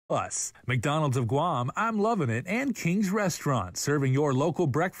Plus, McDonald's of Guam, I'm Loving It, and King's Restaurant, serving your local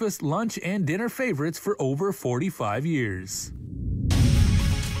breakfast, lunch, and dinner favorites for over 45 years.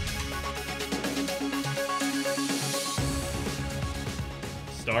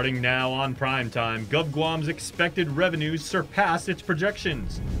 Starting now on Primetime, GovGuam's expected revenues surpassed its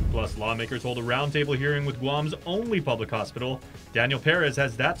projections. Plus, lawmakers hold a roundtable hearing with Guam's only public hospital. Daniel Perez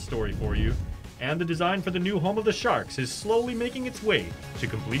has that story for you. And the design for the new home of the Sharks is slowly making its way to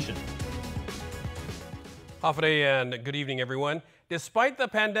completion. Hafa and good evening, everyone. Despite the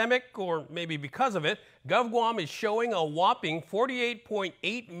pandemic, or maybe because of it, GovGuam is showing a whopping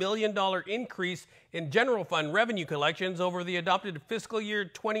 $48.8 million increase in general fund revenue collections over the adopted fiscal year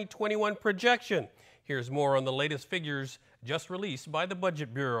 2021 projection. Here's more on the latest figures just released by the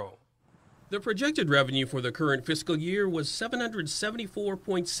Budget Bureau. The projected revenue for the current fiscal year was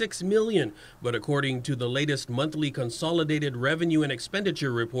 $774.6 million, but according to the latest monthly consolidated revenue and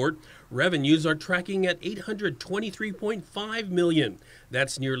expenditure report, revenues are tracking at $823.5 million.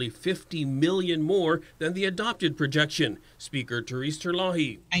 That's nearly $50 million more than the adopted projection. Speaker Therese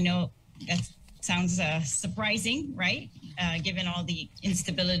Terlahi. I know that sounds surprising, right? Given all the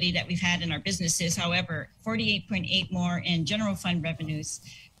instability that we've had in our businesses. However, 48.8 more in general fund revenues.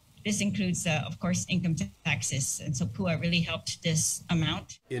 This includes, of course, income taxes, and so KUAM really helped this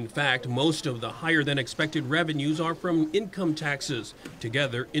amount. In fact, most of the higher than expected revenues are from income taxes.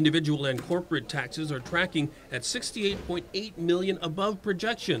 Together, individual and corporate taxes are tracking at $68.8 million above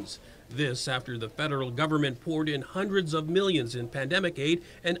projections. This after the federal government poured in hundreds of millions in pandemic aid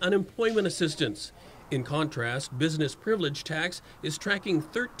and unemployment assistance. In contrast, business privilege tax is tracking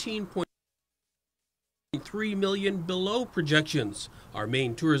 $13.3 million below projections. Our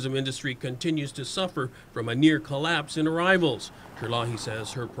main tourism industry continues to suffer from a near collapse in arrivals. Terlahi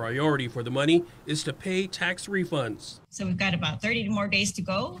says her priority for the money is to pay tax refunds. So we've got about 30 more days to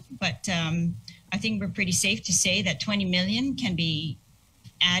go, but I think we're pretty safe to say that 20 million can be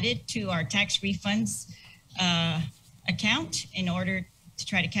added to our tax refunds account in order to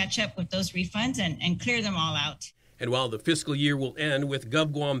try to catch up with those refunds and clear them all out. And while the fiscal year will end with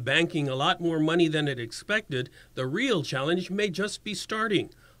GovGuam banking a lot more money than it expected, the real challenge may just be starting.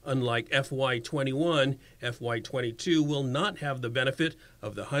 Unlike FY21, FY22 will not have the benefit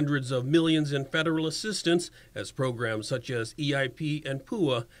of the hundreds of millions in federal assistance as programs such as EIP and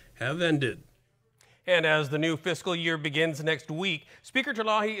PUA have ended. And as the new fiscal year begins next week, Speaker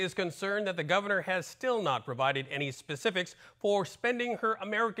Terlahi is concerned that the governor has still not provided any specifics for spending her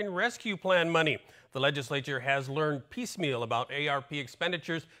American Rescue Plan money. The legislature has learned piecemeal about ARP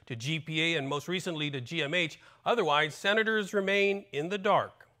expenditures to GPA and most recently to GMH. Otherwise, senators remain in the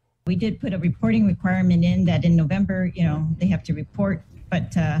dark. We did put a reporting requirement in that in November, they have to report.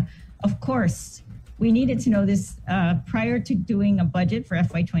 But of course, we needed to know this prior to doing a budget for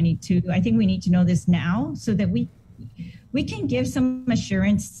FY22. I think we need to know this now so that we can give some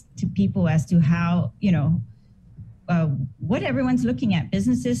assurance to people as to how, what everyone's looking at.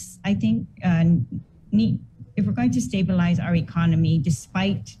 Businesses, I think, need, if we're going to stabilize our economy,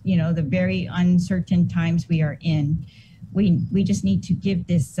 despite, the very uncertain times we are in, we just need to give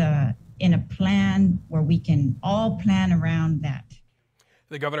this in a plan where we can all plan around that.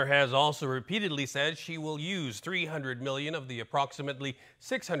 The governor has also repeatedly said she will use $300 million of the approximately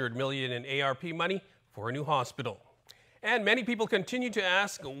 $600 million in ARP money for a new hospital. And many people continue to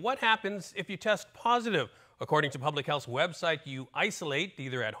ask, what happens if you test positive? According to Public Health's website, you isolate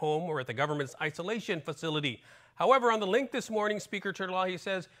either at home or at the government's isolation facility. However, on the link this morning, Speaker Terlahi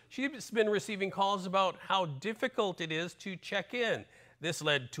says she's been receiving calls about how difficult it is to check in. This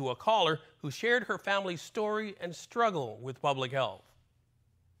led to a caller who shared her family's story and struggle with public health.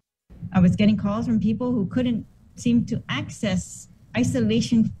 I was getting calls from people who couldn't seem to access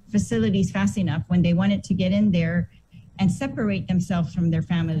isolation facilities fast enough when they wanted to get in there and separate themselves from their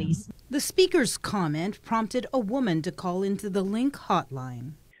families. The speaker's comment prompted a woman to call into the Link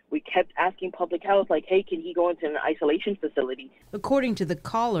hotline. We kept asking public health, like, hey, can he go into an isolation facility? According to the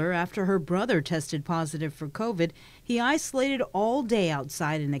caller, after her brother tested positive for COVID, he isolated all day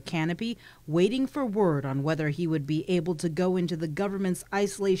outside in a canopy, waiting for word on whether he would be able to go into the government's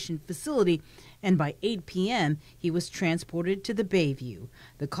isolation facility. And by 8 p.m., he was transported to the Bayview.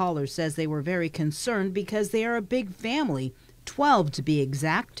 The caller says they were very concerned because they are a big family, 12 to be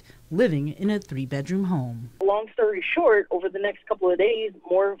exact, living in a 3-bedroom home. Long story short, over the next couple of days,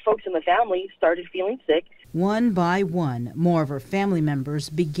 more folks in the family started feeling sick. One by one, more of her family members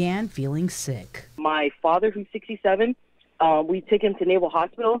began feeling sick. My father, who's 67, we took him to Naval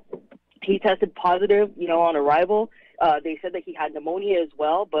Hospital. He tested positive, on arrival. They said that he had pneumonia as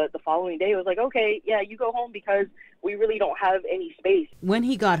well, but the following day it was like, okay, yeah, you go home because we really don't have any space. When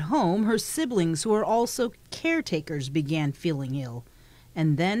he got home, her siblings, who are also caretakers, began feeling ill.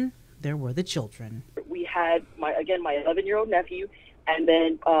 And then there were the children. We had my 11-year-old nephew, and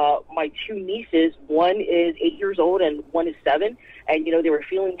then my two nieces. One is 8 years old and one is 7. And, they were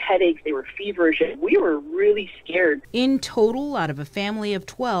feeling headaches. They were feverish. And we were really scared. In total, out of a family of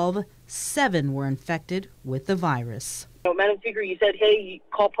 12, 7 were infected with the virus. Madam Speaker, you said, hey, you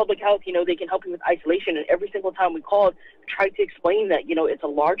call public health, they can help you with isolation. And every single time we called, tried to explain that, it's a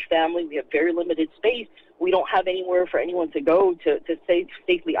large family. We have very limited space. We don't have anywhere for anyone to go to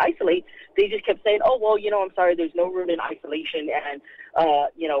safely isolate. They just kept saying, oh, well, I'm sorry, there's no room in isolation. And,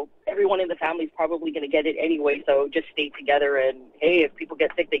 everyone in the family is probably going to get it anyway. So just stay together. And, hey, if people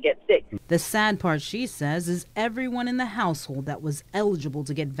get sick, they get sick. The sad part, she says, is everyone in the household that was eligible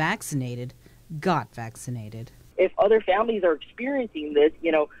to get vaccinated got vaccinated. If other families are experiencing this,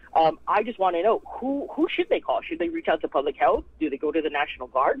 I just want to know who should they call? Should they reach out to public health? Do they go to the National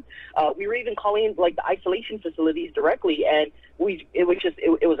Guard? We were even calling the isolation facilities directly, and it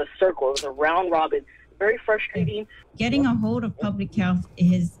was a circle. It was a round robin. Very frustrating. Getting a hold of public health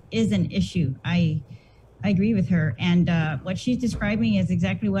is an issue. I agree with her, and what she's describing is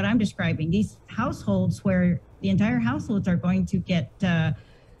exactly what I'm describing. These households where the entire households are going to get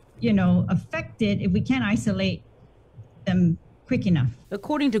affected if we can't isolate them quick enough.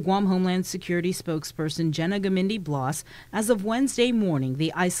 According to Guam Homeland Security spokesperson Jenna Gamindi Bloss, as of Wednesday morning,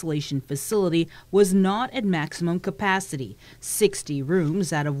 the isolation facility was not at maximum capacity. 60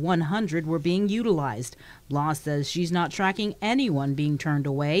 rooms out of 100 were being utilized. Bloss says she's not tracking anyone being turned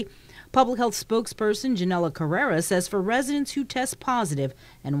away. Public health spokesperson Janela Carrera says for residents who test positive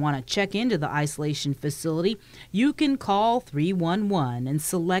and want to check into the isolation facility, you can call 311 and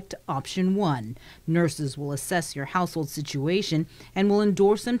select option 1. Nurses will assess your household situation and will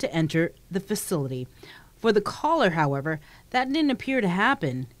endorse them to enter the facility. For the caller, however, that didn't appear to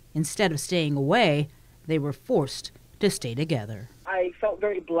happen. Instead of staying away, they were forced to stay together. I felt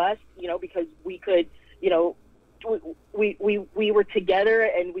very blessed, because we could, we were together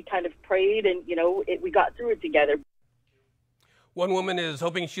and we kind of prayed and, we got through it together. One woman is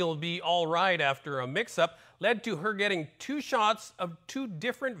hoping she'll be all right after a mix-up led to her getting 2 shots of 2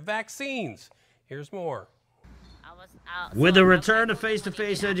 different vaccines. Here's more. With a return to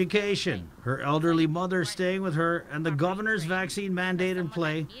face-to-face education, her elderly mother staying with her, and the governor's vaccine mandate in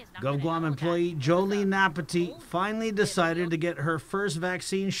play, GovGuam employee Jolene Napati finally decided to get her first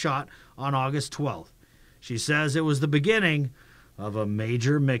vaccine shot on August 12th. She says it was the beginning of a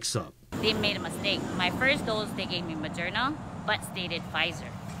major mix-up. They made a mistake. My first dose, they gave me Moderna, but stated Pfizer.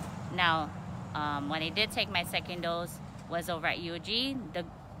 Now, when I did take my second dose, was over at UOG.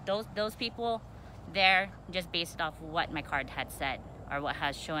 Those people there just based off what my card had said or what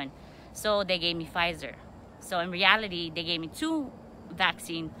has shown. So they gave me Pfizer. So in reality, they gave me 2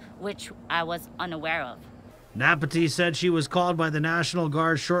 vaccines, which I was unaware of. Napati said she was called by the National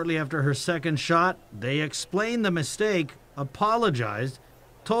Guard shortly after her second shot. They explained the mistake, apologized,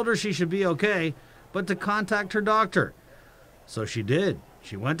 told her she should be okay, but to contact her doctor. So she did.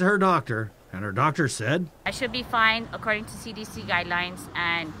 She went to her doctor, and her doctor said, I should be fine according to CDC guidelines,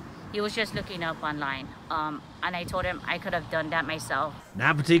 and he was just looking up online. And I told him I could have done that myself.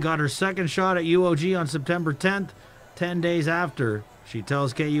 Napati got her second shot at UOG on September 10th, 10 days after. She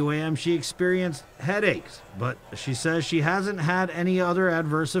tells KUAM she experienced headaches, but she says she hasn't had any other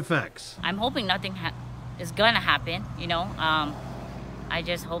adverse effects. I'm hoping nothing is going to happen, I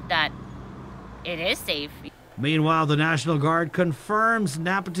just hope that it is safe. Meanwhile, the National Guard confirms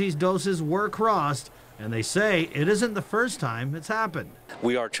Napati's doses were crossed, and they say it isn't the first time it's happened.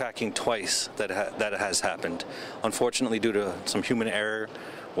 We are tracking twice that it has happened. Unfortunately, due to some human error,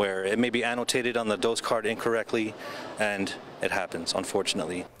 where it may be annotated on the dose card incorrectly, and it happens,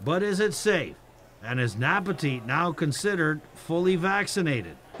 unfortunately. But is it safe? And is Napati now considered fully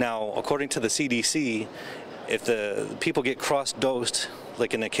vaccinated? Now, according to the CDC, if the people get cross-dosed,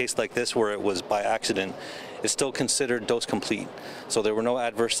 like in a case like this where it was by accident, it's still considered dose complete. So there were no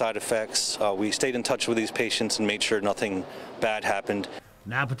adverse side effects. We stayed in touch with these patients and made sure nothing bad happened.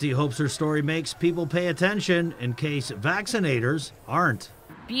 Napati hopes her story makes people pay attention in case vaccinators aren't.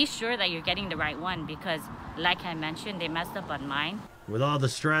 Be sure that you're getting the right one because, like I mentioned, they messed up on mine. With all the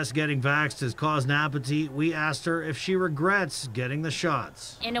stress getting vaxxed has caused Napati, we asked her if she regrets getting the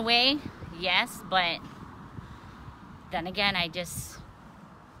shots. In a way, yes, but then again,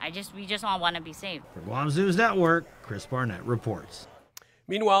 we just all want to be safe. For Guam's News Network, Chris Barnett reports.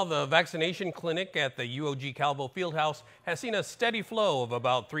 Meanwhile, the vaccination clinic at the UOG Calvo Fieldhouse has seen a steady flow of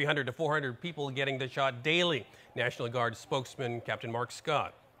about 300 to 400 people getting the shot daily. National Guard spokesman Captain Mark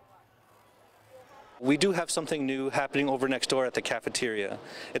Scott. We do have something new happening over next door at the cafeteria.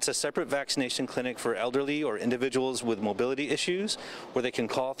 It's a separate vaccination clinic for elderly or individuals with mobility issues where they can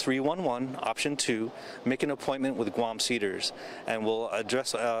call 311, option 2, make an appointment with Guam Cedars, and we'll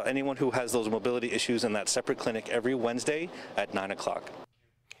address anyone who has those mobility issues in that separate clinic every Wednesday at 9 o'clock.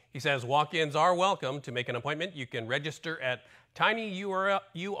 He says walk-ins are welcome. To make an appointment, you can register at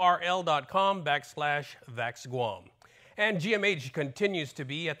tinyurl.com/VaxGuam. And GMH continues to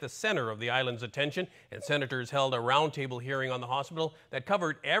be at the center of the island's attention, and senators held a roundtable hearing on the hospital that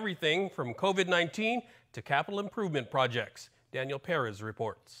covered everything from COVID-19 to capital improvement projects. Daniel Perez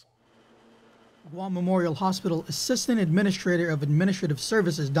reports. Guam Memorial Hospital Assistant Administrator of Administrative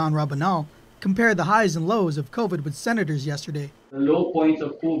Services Don Rabanal compared the highs and lows of COVID with senators yesterday. The low points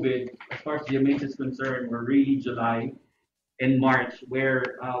of COVID, as far as GMH is concerned, were really July and March,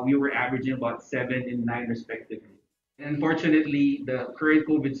 where we were averaging about 7 and 9 respectively. Unfortunately, the current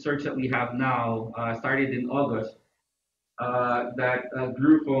COVID surge that we have now started in August, that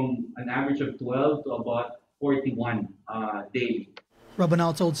grew from an average of 12 to about 41 daily.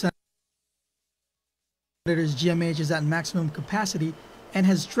 Rabanal told senators GMH is at maximum capacity and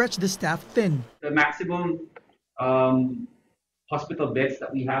has stretched the staff thin. The maximum hospital beds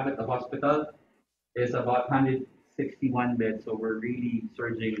that we have at the hospital is about 161 beds, so we're really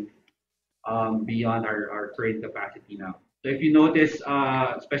surging beyond our current capacity now. So if you notice,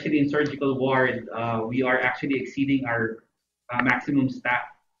 especially in surgical ward, we are actually exceeding our maximum staff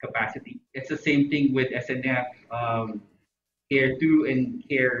capacity. It's the same thing with SNF, Care 2 and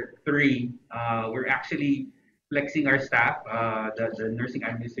Care 3. We're actually flexing our staff. The nursing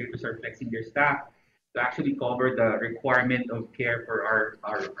administrators are flexing their staff to actually cover the requirement of care for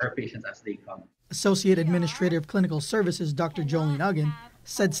our patients as they come. Associate Administrator of Clinical Services Dr. Jolene Uggan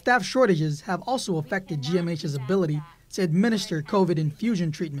said staff shortages have also affected GMH's ability to administer COVID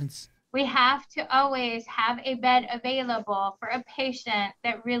infusion treatments. We have to always have a bed available for a patient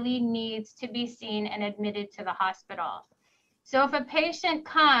that really needs to be seen and admitted to the hospital. So if a patient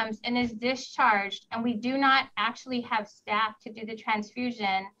comes and is discharged and we do not actually have staff to do the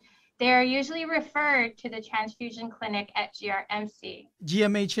transfusion, they are usually referred to the transfusion clinic at GRMC.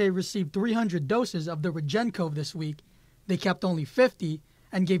 GMHA received 300 doses of the RegenCov this week. They kept only 50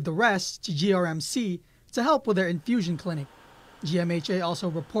 and gave the rest to GRMC to help with their infusion clinic. GMHA also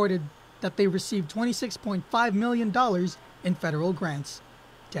reported that they received $26.5 million in federal grants.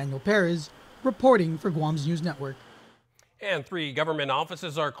 Daniel Perez reporting for Guam's News Network. And 3 government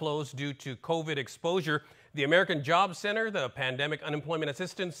offices are closed due to COVID exposure. The American Jobs Center, the Pandemic Unemployment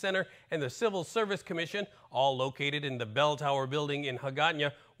Assistance Center, and the Civil Service Commission, all located in the Bell Tower building in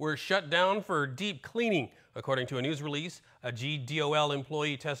Hagåtña, were shut down for deep cleaning. According to a news release, a GDOL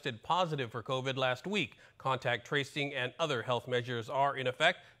employee tested positive for COVID last week. Contact tracing and other health measures are in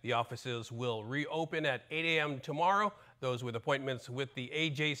effect. The offices will reopen at 8 a.m. tomorrow. Those with appointments with the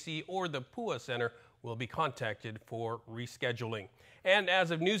AJC or the PUA Center will be contacted for rescheduling. And as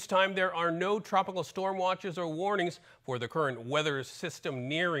of news time, there are no tropical storm watches or warnings for the current weather system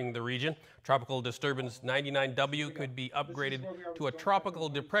nearing the region. Tropical disturbance 99W could be upgraded to a tropical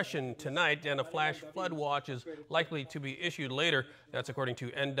depression tonight, and a flash flood watch is likely to be issued later. That's according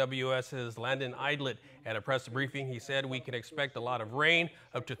to NWS's Landon Idlet. At a press briefing, he said we can expect a lot of rain,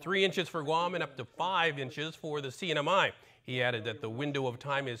 up to 3 inches for Guam and up to 5 inches for the CNMI. He added that the window of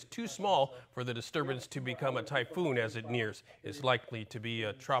time is too small for the disturbance to become a typhoon as it nears. It's likely to be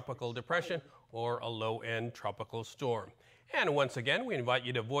a tropical depression or a low-end tropical storm. And once again, we invite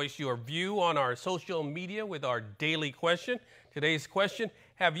you to voice your view on our social media with our daily question. Today's question,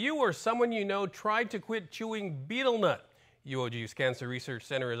 have you or someone you know tried to quit chewing betel nut? UOG's Cancer Research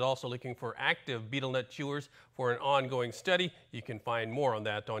Center is also looking for active betel nut chewers for an ongoing study. You can find more on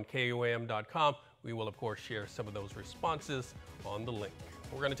that on KUAM.com. We will, of course, share some of those responses on the link.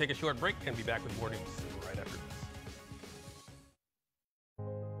 We're going to take a short break and be back with more news right after this.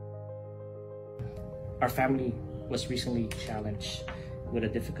 Our family was recently challenged with a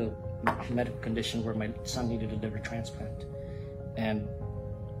difficult medical condition where my son needed a liver transplant. And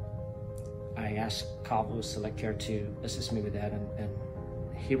I asked Calvo Select Care to assist me with that, and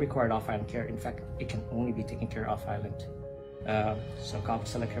he required off-island care. In fact, it can only be taken care of off-island. So Calvo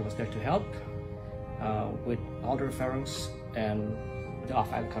Select Care was there to help with all the referrals and the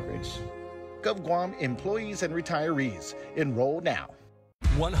off-island coverage. GovGuam employees and retirees, enroll now.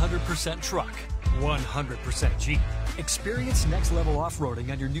 100% truck, 100% Jeep. Experience next level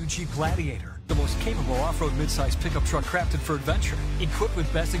off-roading on your new Jeep Gladiator. The most capable off-road midsize pickup truck crafted for adventure, equipped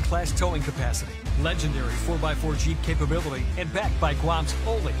with best-in-class towing capacity, legendary 4x4 Jeep capability, and backed by Guam's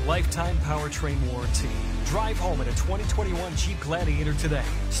only lifetime powertrain warranty. Drive home in a 2021 Jeep Gladiator today,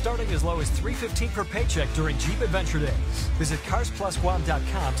 starting as low as $315 per paycheck during Jeep Adventure Days. Visit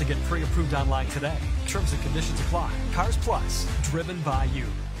CarsPlusGuam.com to get pre-approved online today. Terms and conditions apply. Cars Plus, driven by you.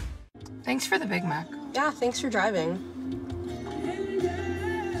 Thanks for the Big Mac. Yeah, thanks for driving.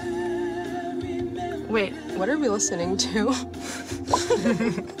 Wait, what are we listening to?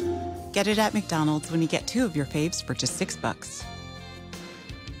 Get it at McDonald's when you get 2 of your faves for just $6.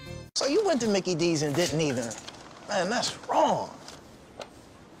 So you went to Mickey D's and didn't even. Man, that's wrong.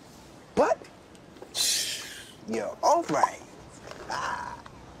 But, you're all right.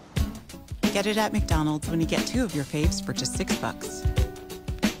 Get it at McDonald's when you get 2 of your faves for just $6.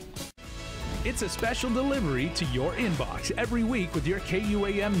 It's a special delivery to your inbox every week with your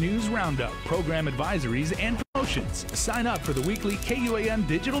KUAM News Roundup, program advisories, and promotions. Sign up for the weekly KUAM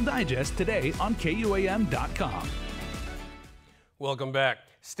Digital Digest today on KUAM.com. Welcome back.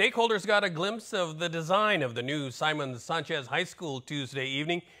 Stakeholders got a glimpse of the design of the new Simon Sanchez High School Tuesday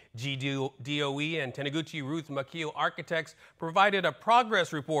evening. GDOE and Taniguchi Ruth Makio Architects provided a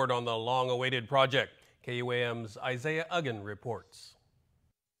progress report on the long-awaited project. KUAM's Isaiah Uggan reports.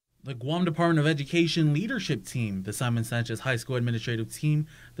 The Guam Department of Education leadership team, the Simon Sanchez High School administrative team,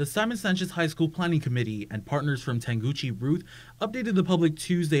 the Simon Sanchez High School Planning Committee, and partners from Taniguchi Ruth updated the public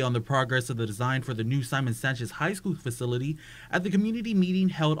Tuesday on the progress of the design for the new Simon Sanchez High School facility at the community meeting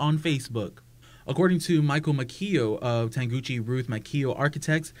held on Facebook. According to Michael Makio of Taniguchi Ruth Makio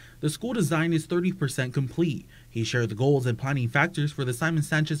Architects, the school design is 30% complete. He shared the goals and planning factors for the Simon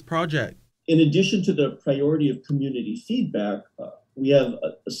Sanchez project. In addition to the priority of community feedback, we have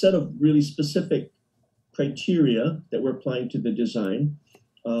a set of really specific criteria that we're applying to the design.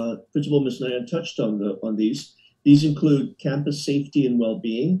 Principal Ms. Nayan touched on these. These include campus safety and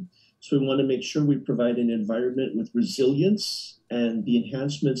well-being. So we want to make sure we provide an environment with resilience and the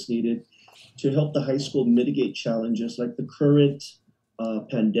enhancements needed to help the high school mitigate challenges like the current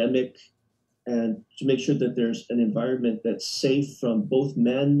pandemic, and to make sure that there's an environment that's safe from both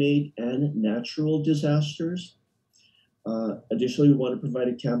man-made and natural disasters. Additionally, we want to provide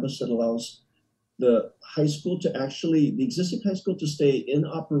a campus that allows the existing high school to stay in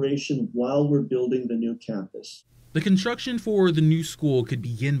operation while we're building the new campus. The construction for the new school could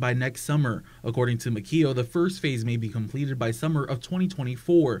begin by next summer. According to Makio, the first phase may be completed by summer of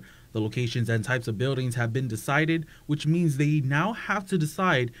 2024. The locations and types of buildings have been decided, which means they now have to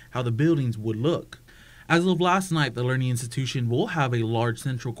decide how the buildings would look. As of last night, the learning institution will have a large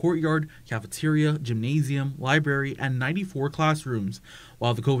central courtyard, cafeteria, gymnasium, library, and 94 classrooms.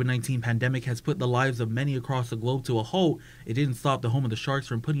 While the COVID-19 pandemic has put the lives of many across the globe to a halt, it didn't stop the home of the Sharks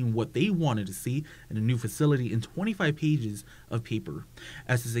from putting what they wanted to see in a new facility in 25 pages of paper.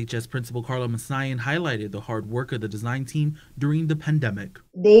 SSHS Principal Carla Masayan highlighted the hard work of the design team during the pandemic.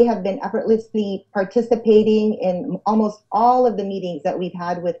 They have been effortlessly participating in almost all of the meetings that we've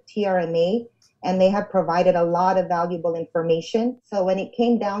had with TRMA, and they have provided a lot of valuable information. So when it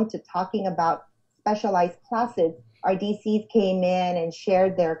came down to talking about specialized classes, our DCs came in and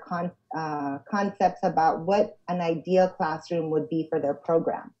shared their concepts about what an ideal classroom would be for their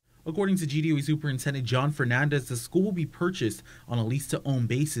program. According to GDOE Superintendent John Fernandez, the school will be purchased on a lease-to-own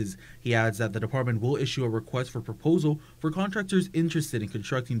basis. He adds that the department will issue a request for proposal for contractors interested in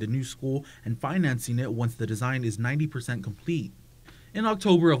constructing the new school and financing it once the design is 90% complete. In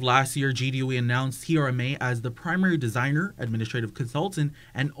October of last year, GDOE announced TRMA as the primary designer, administrative consultant,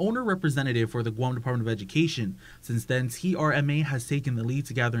 and owner representative for the Guam Department of Education. Since then, TRMA has taken the lead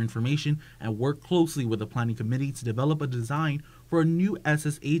to gather information and work closely with the planning committee to develop a design for a new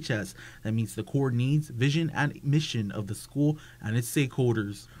SSHS that meets the core needs, vision, and mission of the school and its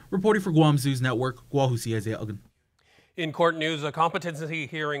stakeholders. Reporting for Guam News Network, Guahusi Isaiah Uggan. In court news, a competency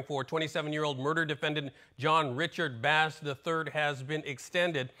hearing for 27-year-old murder defendant John Richard Bass III has been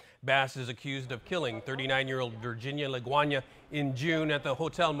extended. Bass is accused of killing 39-year-old Virginia Leguana in June at the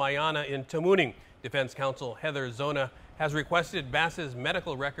Hotel Mayana in Tamuning. Defense counsel Heather Zona has requested Bass's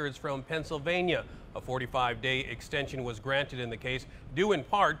medical records from Pennsylvania. A 45-day extension was granted in the case, due in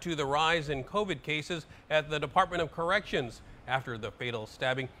part to the rise in COVID cases at the Department of Corrections. After the fatal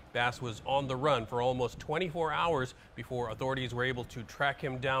stabbing, Bass was on the run for almost 24 hours before authorities were able to track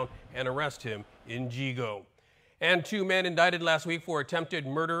him down and arrest him in Jigo. And 2 men indicted last week for attempted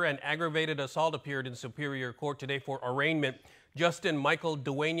murder and aggravated assault appeared in Superior Court today for arraignment. Justin Michael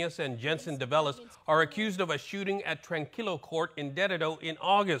Duenas and Jensen DeVellis are accused of a shooting at Tranquilo Court in Dededo in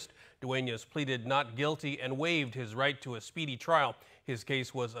August. Duenas pleaded not guilty and waived his right to a speedy trial. His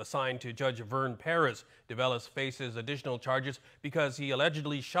case was assigned to Judge Vern Perez. DeVellis faces additional charges because he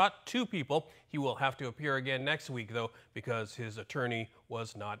allegedly shot 2 people. He will have to appear again next week, though, because his attorney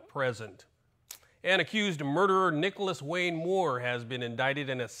was not present. An accused murderer, Nicholas Wayne Moore, has been indicted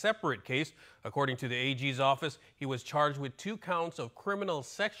in a separate case. According to the AG's office, he was charged with 2 counts of criminal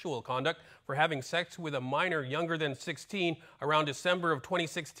sexual conduct for having sex with a minor younger than 16 around December of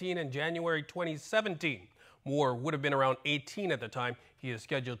 2016 and January 2017. Moore would have been around 18 at the time. He is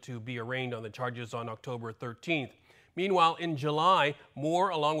scheduled to be arraigned on the charges on October 13th. Meanwhile, in July, Moore,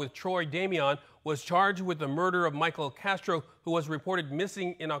 along with Troy Damian, was charged with the murder of Michael Castro, who was reported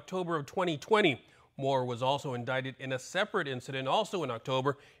missing in October of 2020. Moore was also indicted in a separate incident, also in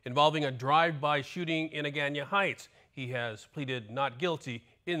October, involving a drive-by shooting in Agana Heights. He has pleaded not guilty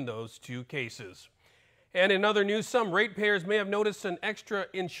in those 2 cases. And in other news, some ratepayers may have noticed an extra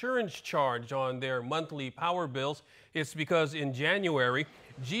insurance charge on their monthly power bills. It's because in January,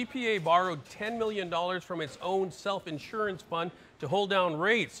 GPA borrowed $10 million from its own self-insurance fund to hold down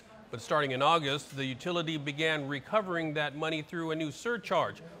rates. But starting in August, the utility began recovering that money through a new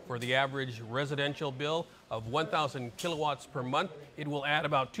surcharge. For the average residential bill of 1,000 kilowatts per month, it will add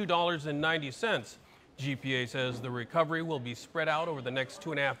about $2.90. GPA says the recovery will be spread out over the next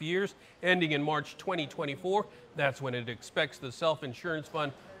 2.5 years, ending in March 2024. That's when it expects the self-insurance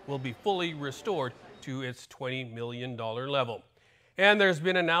fund will be fully restored to its $20 million level. And there's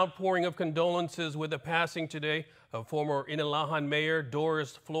been an outpouring of condolences with the passing today of former Inilahan Mayor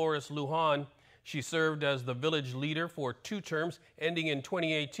Doris Flores Lujan. She served as the village leader for 2 terms, ending in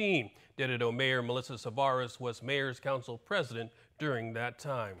 2018. Dededo Mayor Melissa Savares was Mayor's Council President during that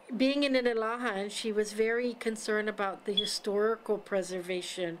time. Being in Inilahan, she was very concerned about the historical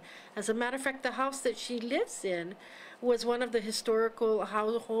preservation. As a matter of fact, the house that she lives in was one of the historical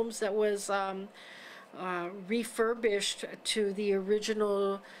homes that was refurbished to the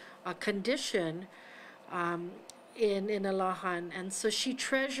original condition in Inilahan. And so she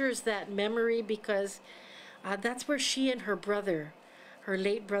treasures that memory because that's where she and her brother, her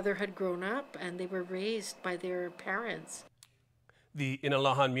late brother, had grown up, and they were raised by their parents. The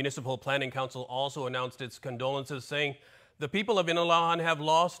Inilahan Municipal Planning Council also announced its condolences, saying, "The people of Inilahan have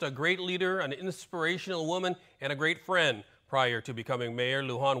lost a great leader, an inspirational woman, and a great friend." Prior to becoming mayor,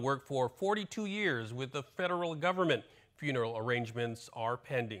 Lujan worked for 42 years with the federal government. Funeral arrangements are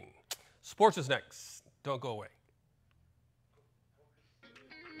pending. Sports is next. Don't go away.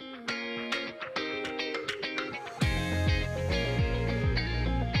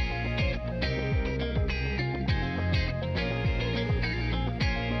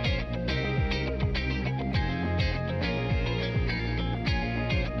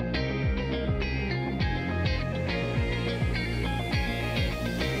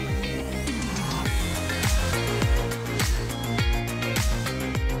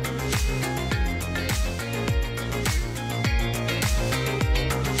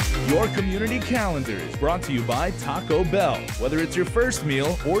 Your community calendar is brought to you by Taco Bell. Whether it's your first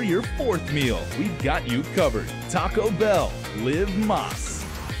meal or your 4th meal, we've got you covered. Taco Bell, live Mas.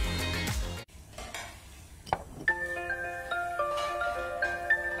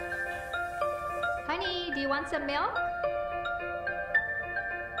 Honey, do you want some milk?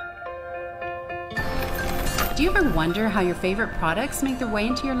 Do you ever wonder how your favorite products make their way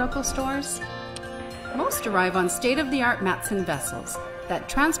into your local stores? Most arrive on state-of-the-art Matson vessels that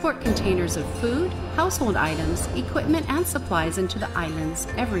transport containers of food, household items, equipment, and supplies into the islands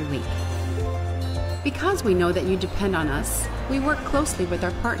every week. Because we know that you depend on us, we work closely with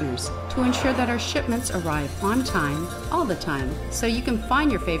our partners to ensure that our shipments arrive on time, all the time, so you can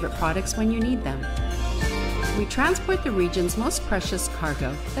find your favorite products when you need them. We transport the region's most precious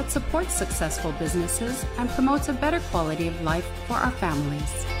cargo that supports successful businesses and promotes a better quality of life for our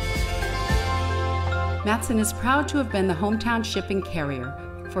families. Matson is proud to have been the hometown shipping carrier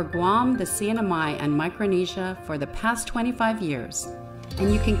for Guam, the CNMI, and Micronesia for the past 25 years,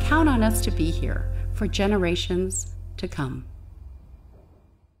 and you can count on us to be here for generations to come.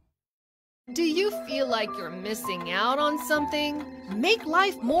 Do you feel like you're missing out on something? Make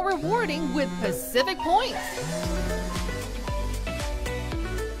life more rewarding with Pacific Points.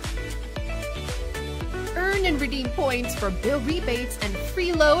 Earn and redeem points for bill rebates and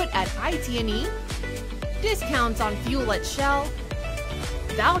free load at IT&E, discounts on fuel at Shell,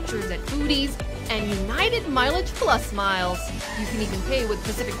 vouchers at Foodies, and United Mileage Plus miles. You can even pay with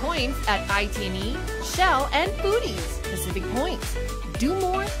Pacific Points at IT&E, Shell, and Foodies. Pacific Points. Do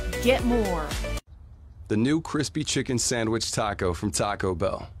more, get more. the new crispy chicken sandwich taco from Taco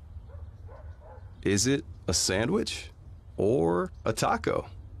Bell. Is it a sandwich or a taco?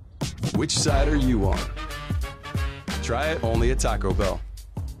 Which side are you on? Try it only at Taco Bell.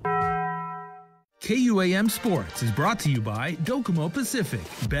 KUAM Sports is brought to you by Docomo Pacific.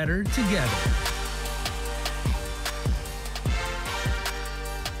 Better together.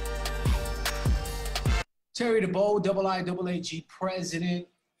 Terry DeBow, IIAAG president,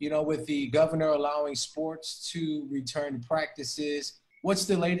 with the governor allowing sports to return to practices. What's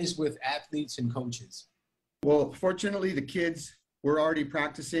the latest with athletes and coaches? Well, fortunately, the kids were already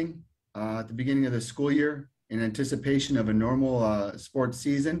practicing at the beginning of the school year in anticipation of a normal sports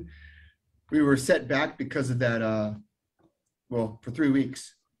season. We were set back because of that, for 3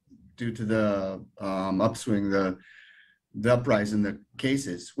 weeks due to the upswing, the uprise in the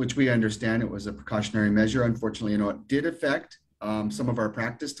cases, which we understand it was a precautionary measure. Unfortunately, it did affect some of our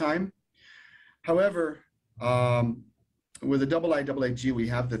practice time. However, with the IIAAG, we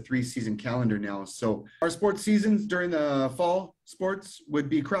have the 3-season calendar now. So our sports seasons during the fall sports would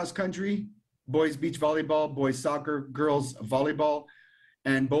be cross country, boys beach volleyball, boys soccer, girls volleyball,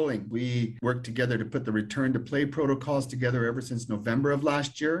 and bowling. We worked together to put the return to play protocols together ever since November of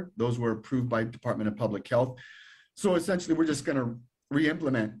last year. Those were approved by Department of Public Health. So essentially, we're just going to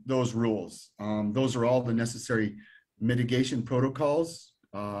re-implement those rules. Those are all the necessary mitigation protocols,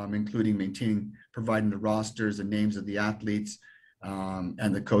 including providing the rosters and names of the athletes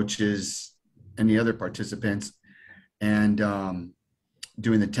and the coaches and the other participants, and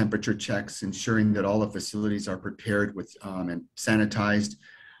doing the temperature checks, ensuring that all the facilities are prepared with and sanitized,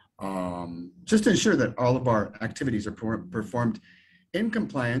 just to ensure that all of our activities are performed in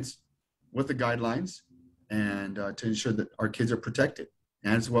compliance with the guidelines, and to ensure that our kids are protected,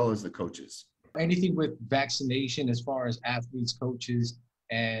 as well as the coaches. Anything with vaccination as far as athletes, coaches,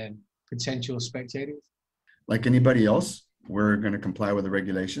 and potential spectators? Like anybody else, we're going to comply with the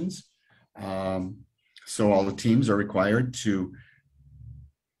regulations. So all the teams are required to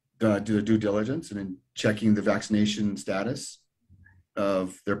do the due diligence and in checking the vaccination status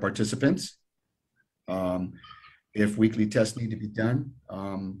of their participants. If weekly tests need to be done,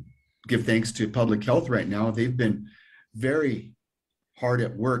 give thanks to public health right now. They've been very hard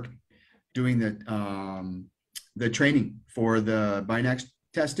at work doing the training for the Binax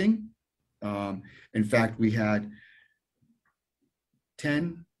testing. In fact, we had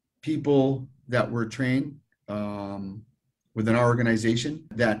 10 people that were trained within our organization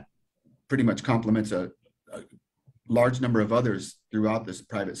that pretty much complements a large number of others throughout this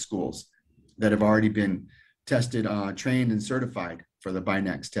private schools that have already been tested, trained, and certified for the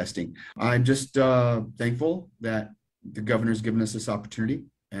Binax testing. I'm just thankful that the governor's given us this opportunity,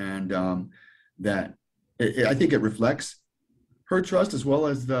 and that I think it reflects her trust as well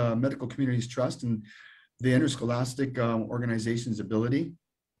as the medical community's trust and the interscholastic organization's ability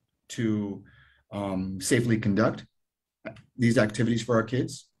to safely conduct these activities for our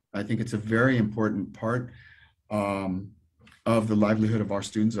kids. I think it's a very important part of the livelihood of our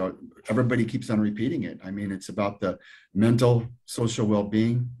students. Everybody keeps on repeating it. I mean, it's about the mental, social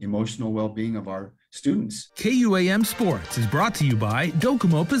well-being, emotional well-being of our students. KUAM Sports is brought to you by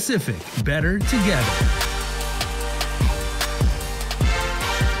Docomo Pacific. Better together.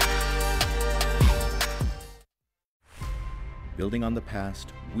 Building on the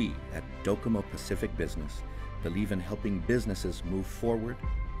past, we at Docomo Pacific Business believe in helping businesses move forward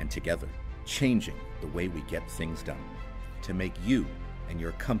and together, changing the way we get things done to make you and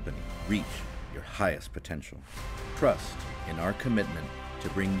your company reach your highest potential. Trust in our commitment to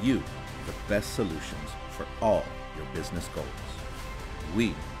bring you the best solutions for all your business goals.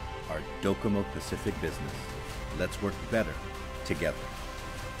 We are Docomo Pacific Business. Let's work better together.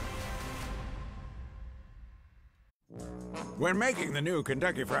 When making the new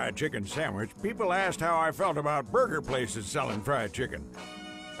Kentucky Fried Chicken sandwich, people asked how I felt about burger places selling fried chicken.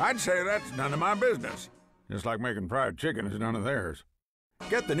 I'd say that's none of my business, just like making fried chicken is none of theirs.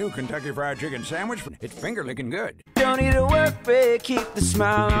 Get the new Kentucky Fried Chicken sandwich. It's finger-licking good. Don't need a work break, keep the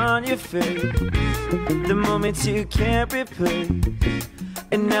smile on your face. The moments you can't replace,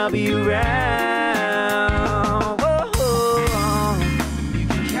 and I'll be around. Whoa, you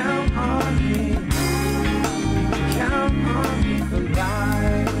can count on me. You can count on me for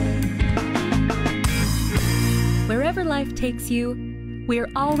life. Wherever life takes you,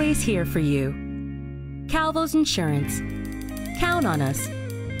 we're always here for you. Calvo's Insurance. Count on us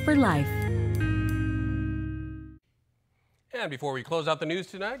for life. And before we close out the news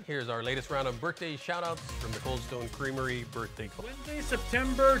tonight, here's our latest round of birthday shout-outs from the Cold Stone Creamery Birthday Club. Wednesday,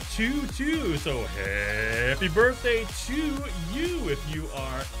 September 2-2. So happy birthday to you if you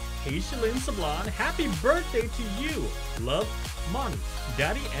are Hey, Shalyn Sablon, happy birthday to you. Love, Mommy,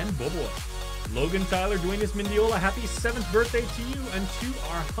 Daddy, and Boboy. Logan Tyler, Duenas Mendiola, happy 7th birthday to you and to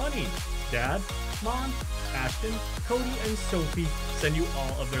our honey. Dad, Mom, Ashton, Cody, and Sophie send you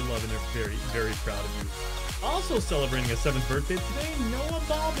all of their love and they're very, very proud of you. Also celebrating a 7th birthday today, Noah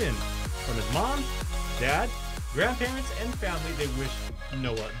Baldwin. From his mom, dad, grandparents, and family, they wish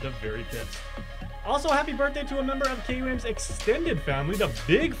Noah the very best. Also, happy birthday to a member of KUAM's extended family, the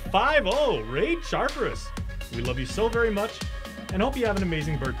Big 5-0, Ray Charteris. We love you so very much and hope you have an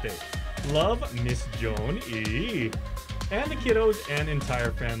amazing birthday. Love, Miss Joan E. And the kiddos and entire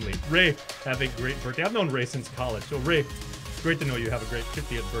family. Ray, have a great birthday. I've known Ray since college, so Ray, it's great to know you have a great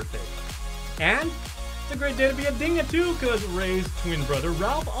 50th birthday. And it's a great day to be a dinga too, because Ray's twin brother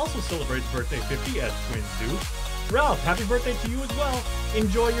Ralph also celebrates birthday 50 as twins do. Ralph, happy birthday to you as well.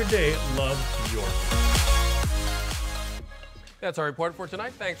 Enjoy your day. Love, York. That's our report for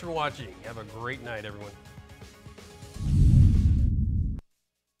tonight. Thanks for watching. Have a great night, everyone.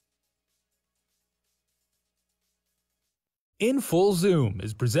 In Full Zoom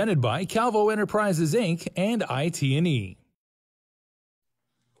is presented by Calvo Enterprises, Inc. and IT&E.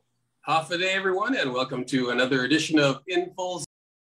 Half a day, everyone, and welcome to another edition of In Full